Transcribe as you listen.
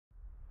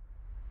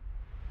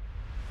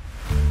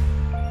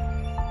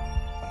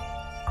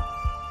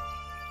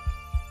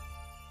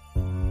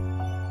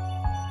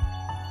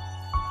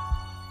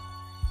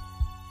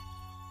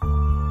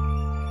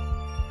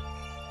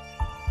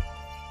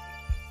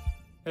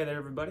Hey there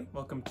everybody,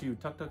 welcome to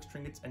Tucktuk's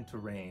Trinkets and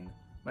Terrain.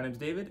 My name's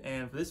David,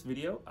 and for this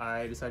video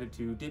I decided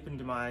to dip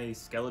into my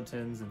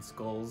skeletons and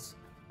skulls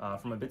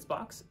from my bits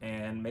box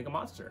and make a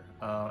monster.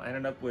 I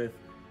ended up with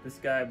this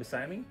guy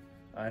beside me.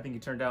 I think he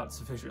turned out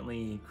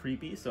sufficiently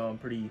creepy, so I'm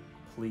pretty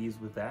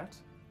pleased with that.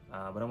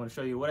 But I'm going to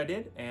show you what I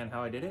did and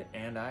how I did it,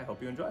 and I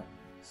hope you enjoy.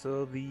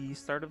 So the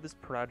start of this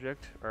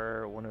project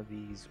are one of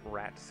these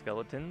rat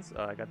skeletons.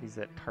 I got these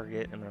at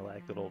Target in their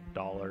like little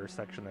dollar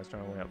section that's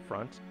normally up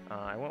front.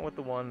 I went with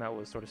the one that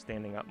was sort of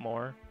standing up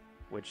more,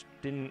 which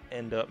didn't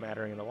end up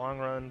mattering in the long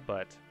run,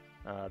 but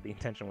the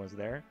intention was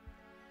there.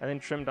 I then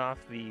trimmed off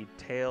the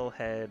tail,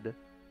 head,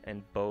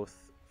 and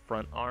both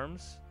front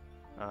arms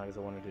because I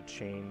wanted to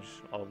change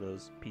all of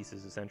those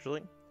pieces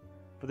essentially.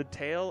 For the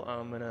tail,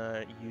 I'm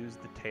gonna use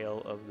the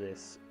tail of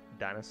this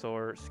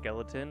dinosaur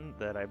skeleton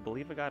that I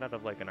believe I got out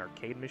of like an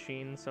arcade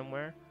machine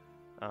somewhere,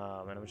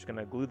 and I'm just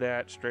gonna glue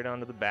that straight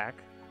onto the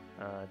back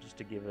just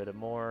to give it a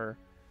more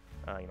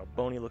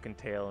bony looking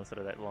tail instead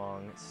of that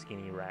long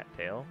skinny rat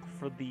tail.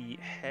 For the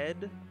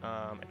head,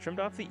 I trimmed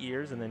off the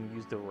ears and then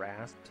used a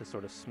rasp to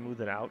sort of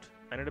smooth it out.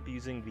 I ended up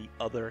using the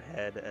other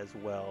head as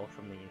well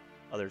from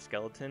the other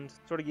skeleton to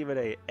sort of give it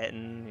a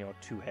Etten,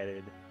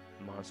 two-headed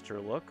monster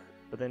look,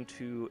 but then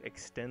to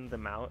extend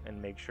them out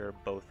and make sure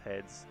both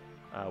heads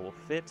will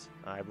fit.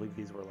 I believe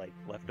these were like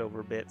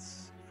leftover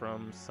bits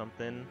from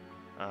something,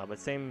 but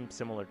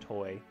similar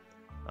toy.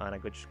 And I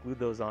could just glue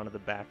those onto the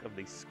back of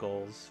these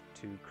skulls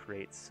to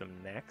create some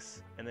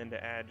necks. And then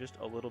to add just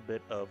a little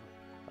bit of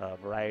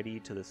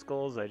variety to the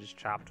skulls, I just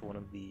chopped one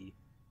of the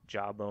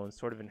jaw bones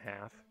sort of in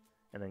half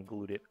and then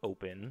glued it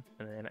open.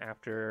 And then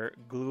after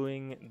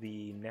gluing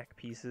the neck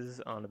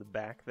pieces onto the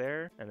back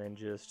there, and then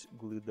just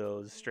glued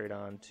those straight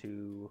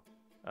onto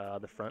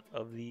the front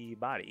of the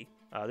body.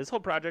 This whole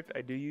project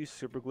I do use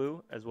super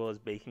glue as well as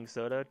baking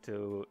soda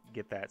to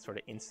get that sort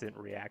of instant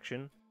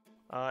reaction.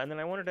 And then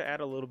I wanted to add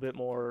a little bit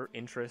more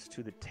interest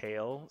to the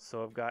tail,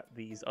 so I've got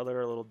these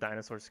other little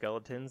dinosaur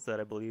skeletons that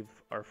I believe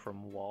are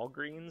from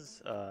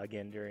Walgreens,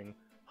 again during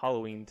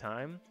Halloween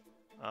time.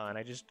 And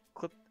I just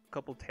clipped a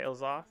couple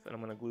tails off, and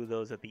I'm going to glue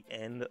those at the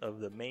end of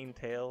the main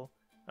tail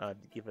to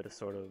give it a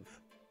sort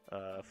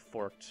of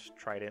forked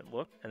trident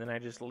look. And then I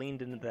just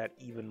leaned into that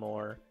even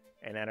more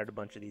and added a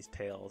bunch of these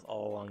tails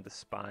all along the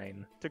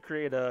spine to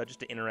create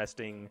just an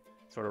interesting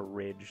sort of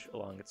ridge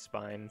along its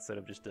spine instead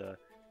of just a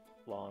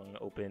long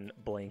open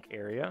blank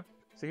area.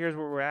 So here's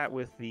where we're at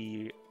with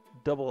the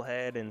double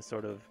head and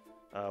sort of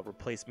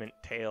replacement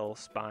tail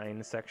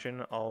spine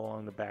section all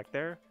along the back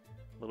there.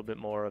 A little bit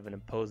more of an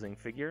imposing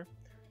figure.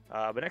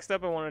 But next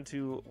up I wanted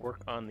to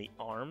work on the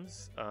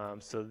arms.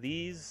 So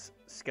these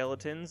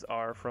skeletons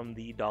are from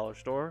the dollar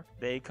store.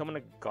 They come in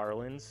a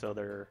garland, so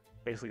they're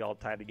basically all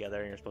tied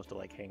together and you're supposed to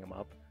like hang them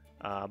up.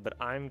 But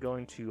I'm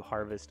going to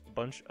harvest a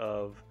bunch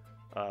of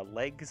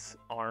legs,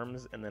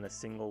 arms, and then a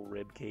single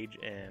rib cage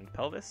and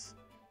pelvis.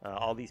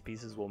 All these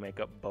pieces will make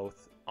up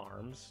both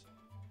arms.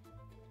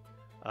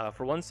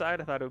 For one side,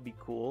 I thought it would be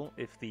cool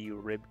if the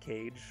rib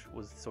cage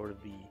was sort of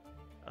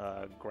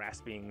the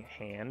grasping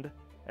hand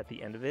at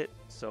the end of it.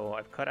 So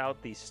I've cut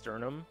out the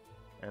sternum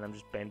and I'm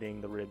just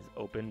bending the ribs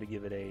open to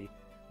give it a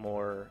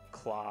more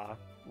claw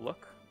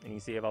look. And you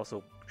see I've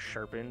also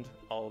sharpened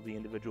all of the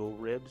individual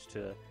ribs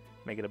to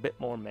make it a bit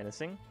more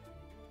menacing.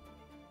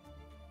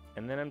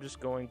 And then I'm just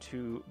going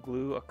to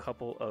glue a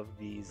couple of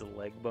these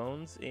leg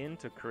bones in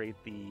to create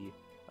the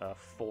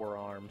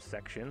forearm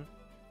section.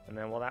 And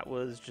then while that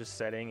was just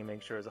setting and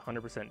make sure it's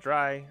 100%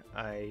 dry,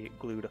 I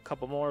glued a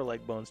couple more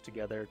leg bones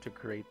together to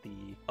create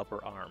the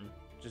upper arm.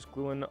 Just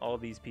gluing all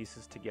these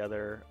pieces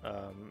together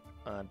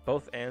on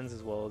both ends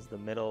as well as the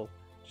middle,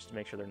 just to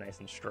make sure they're nice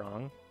and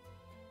strong.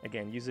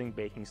 Again, using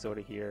baking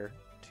soda here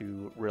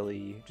to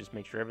really just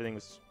make sure everything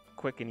was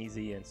quick and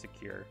easy and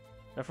secure.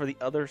 Now for the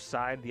other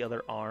side, the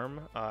other arm,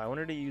 I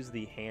wanted to use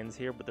the hands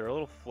here, but they're a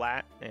little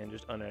flat and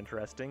just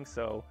uninteresting.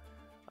 So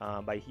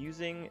by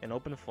using an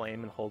open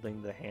flame and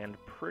holding the hand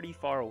pretty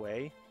far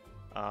away,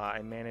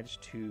 I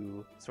managed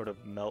to sort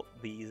of melt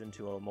these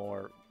into a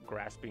more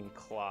grasping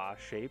claw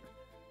shape.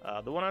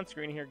 The one on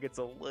screen here gets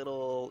a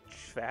little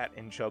fat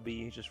and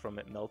chubby just from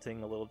it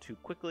melting a little too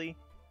quickly.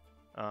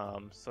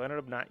 So I ended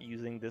up not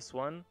using this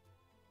one.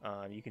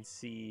 You can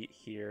see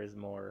here is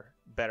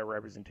better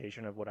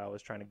representation of what I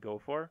was trying to go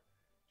for.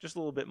 Just a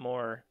little bit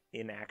more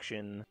in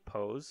action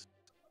pose.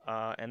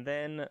 And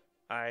then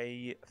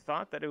I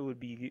thought that it would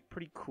be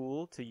pretty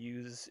cool to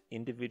use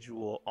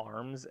individual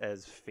arms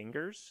as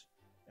fingers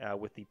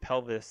with the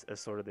pelvis as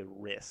sort of the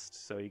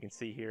wrist. So you can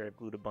see here I've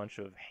glued a bunch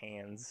of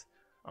hands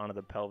onto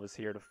the pelvis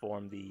here to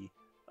form the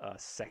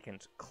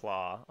second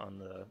claw on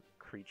the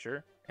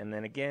creature. And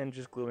then again,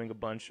 just gluing a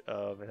bunch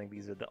of, I think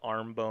these are the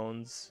arm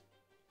bones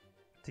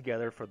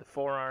together for the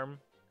forearm,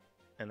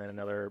 and then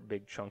another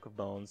big chunk of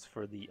bones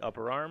for the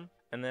upper arm.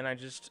 And then I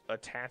just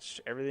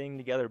attached everything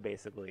together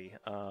basically.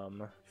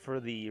 For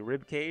the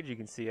rib cage, you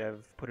can see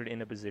I've put it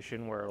in a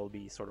position where it'll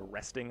be sort of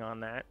resting on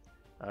that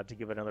to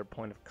give it another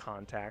point of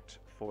contact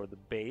for the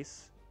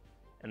base.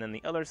 And then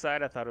the other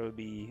side, I thought it would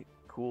be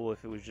cool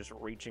if it was just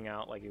reaching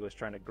out like it was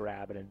trying to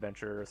grab an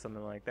adventure or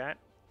something like that.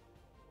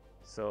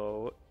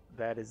 So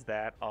that is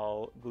that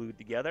all glued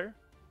together.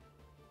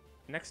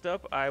 Next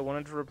up, I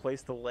wanted to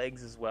replace the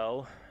legs as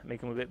well,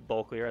 make them a bit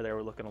bulkier. They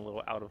were looking a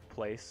little out of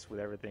place with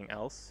everything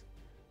else.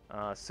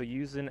 So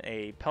using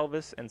a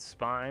pelvis and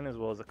spine as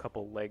well as a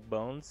couple leg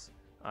bones,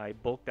 I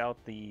bulked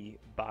out the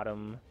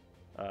bottom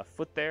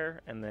foot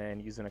there, and then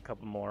using a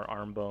couple more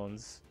arm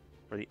bones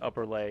for the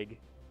upper leg,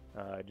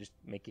 just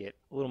make it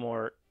a little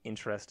more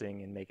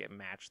interesting and make it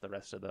match the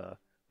rest of the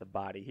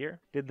body here.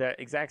 Did that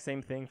exact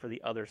same thing for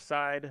the other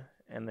side,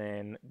 and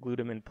then glued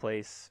them in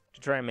place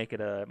to try and make it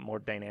a more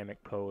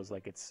dynamic pose,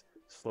 like it's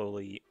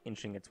slowly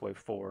inching its way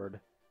forward,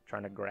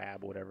 trying to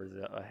grab whatever's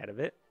ahead of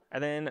it. I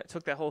then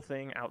took that whole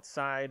thing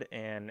outside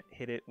and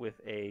hit it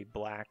with a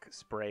black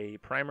spray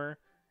primer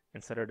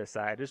and set it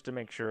aside just to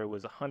make sure it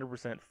was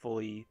 100%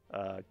 fully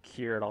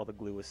cured, all the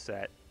glue was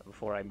set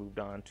before I moved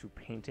on to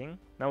painting.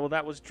 Now while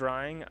that was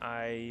drying,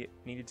 I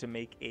needed to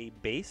make a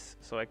base,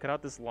 so I cut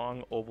out this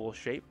long oval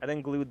shape. I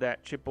then glued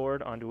that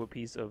chipboard onto a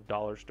piece of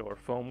dollar store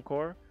foam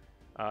core.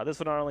 This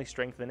will not only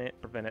strengthen it,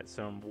 prevent it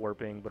from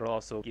warping, but it'll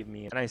also give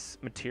me a nice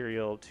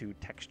material to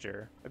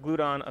texture. I glued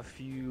on a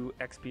few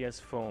XPS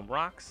foam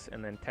rocks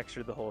and then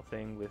textured the whole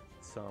thing with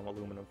some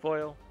aluminum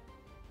foil.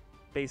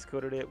 Base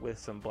coated it with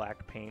some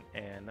black paint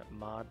and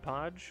Mod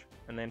Podge.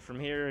 And then from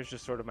here is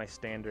just sort of my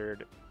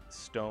standard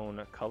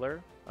stone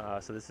color.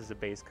 So this is a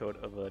base coat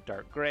of a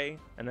dark gray.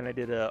 And then I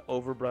did a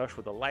overbrush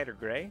with a lighter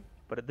gray.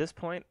 But at this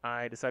point,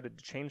 I decided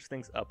to change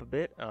things up a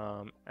bit,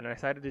 and I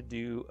decided to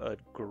do a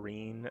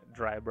green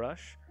dry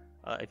brush.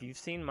 If you've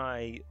seen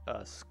my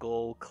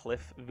skull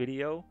cliff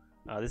video,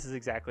 this is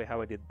exactly how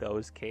I did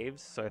those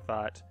caves, so I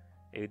thought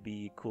it would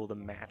be cool to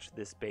match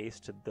this base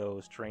to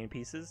those terrain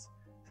pieces,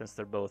 since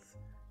they're both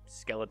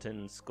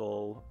skeleton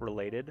skull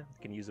related.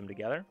 You can use them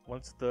together.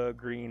 Once the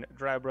green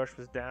dry brush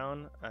was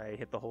down, I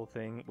hit the whole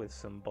thing with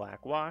some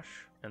black wash,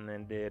 and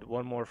then did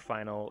one more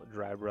final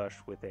dry brush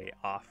with a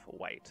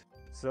off-white.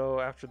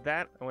 So after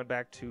that, I went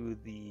back to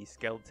the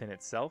skeleton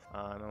itself.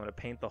 I'm going to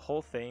paint the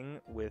whole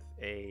thing with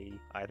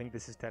I think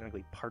this is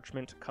technically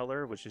parchment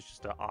color, which is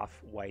just an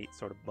off-white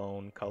sort of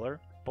bone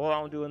color. But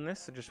while I'm doing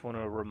this, I just want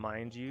to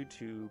remind you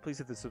to please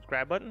hit the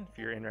subscribe button if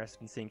you're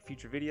interested in seeing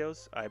future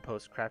videos. I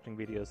post crafting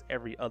videos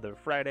every other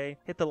Friday.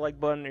 Hit the like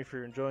button if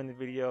you're enjoying the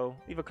video.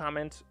 Leave a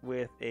comment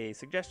with a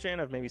suggestion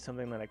of maybe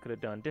something that I could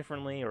have done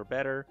differently or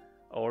better,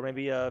 or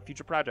maybe a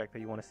future project that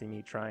you want to see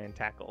me try and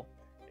tackle.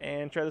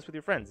 And share this with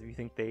your friends if you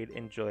think they'd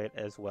enjoy it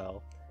as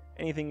well.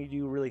 Anything you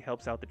do really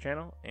helps out the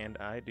channel, and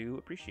I do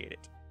appreciate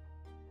it.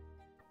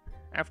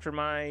 After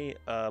my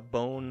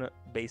bone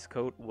base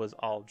coat was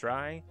all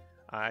dry,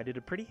 I did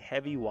a pretty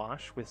heavy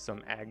wash with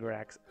some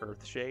Agrax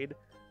Earthshade.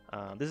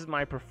 This is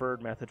my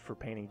preferred method for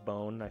painting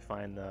bone. I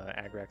find the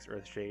Agrax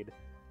Earthshade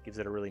gives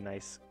it a really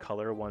nice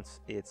color once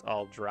it's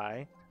all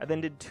dry. I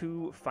then did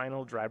two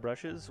final dry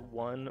brushes,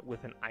 one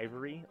with an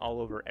ivory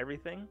all over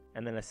everything,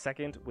 and then a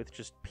second with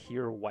just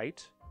pure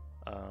white,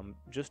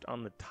 just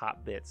on the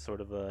top bit,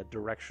 sort of a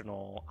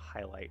directional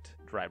highlight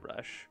dry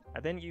brush. I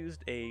then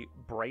used a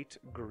bright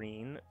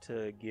green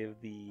to give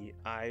the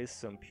eyes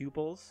some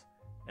pupils,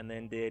 and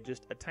then did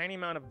just a tiny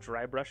amount of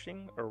dry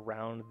brushing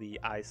around the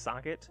eye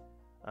socket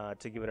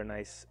to give it a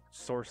nice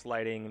source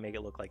lighting and make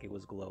it look like it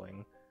was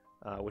glowing,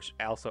 which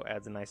also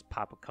adds a nice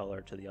pop of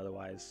color to the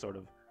otherwise sort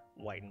of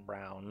white and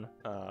brown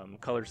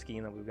color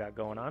scheme that we've got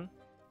going on.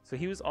 So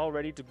he was all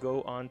ready to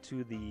go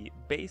onto the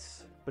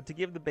base, but to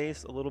give the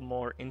base a little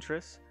more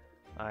interest,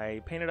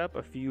 I painted up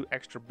a few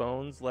extra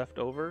bones left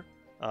over,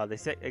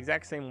 the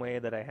exact same way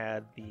that I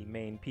had the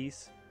main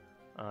piece.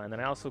 And then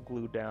I also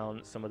glued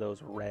down some of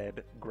those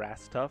red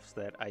grass tufts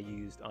that I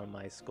used on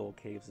my skull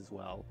caves as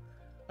well.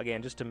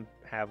 Again, just to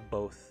have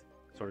both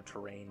sort of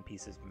terrain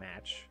pieces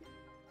match.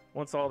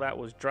 Once all that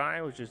was dry,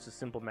 it was just a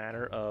simple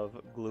matter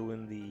of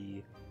gluing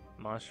the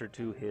monster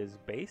to his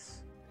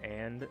base,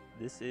 and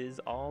this is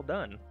all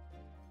done.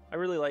 I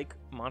really like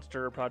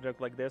monster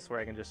project like this where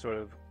I can just sort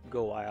of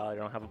go wild. I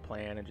don't have a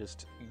plan and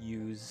just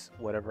use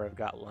whatever I've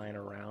got lying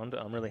around.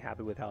 I'm really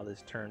happy with how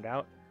this turned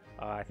out.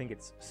 I think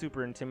it's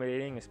super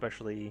intimidating,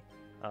 especially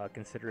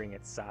considering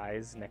its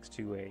size next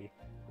to a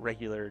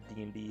regular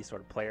D&D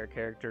sort of player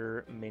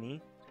character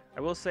mini. I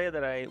will say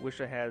that I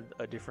wish I had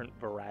a different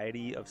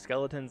variety of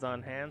skeletons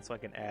on hand so I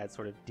can add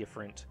sort of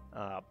different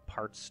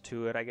parts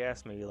to it, I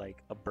guess. Maybe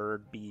like a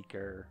bird beak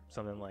or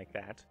something like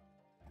that.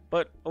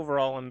 But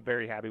overall, I'm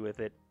very happy with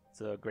it.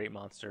 It's a great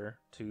monster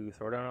to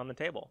throw down on the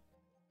table.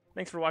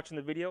 Thanks for watching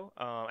the video.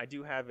 I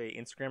do have an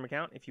Instagram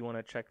account if you want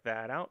to check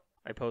that out.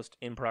 I post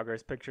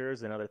in-progress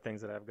pictures and other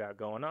things that I've got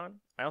going on.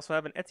 I also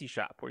have an Etsy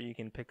shop where you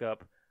can pick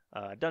up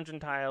dungeon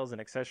tiles and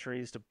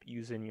accessories to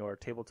use in your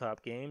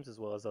tabletop games, as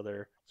well as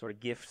other sort of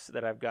gifts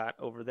that I've got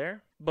over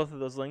there. Both of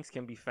those links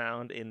can be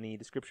found in the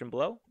description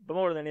below. But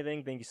more than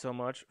anything, thank you so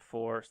much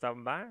for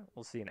stopping by.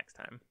 We'll see you next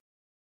time.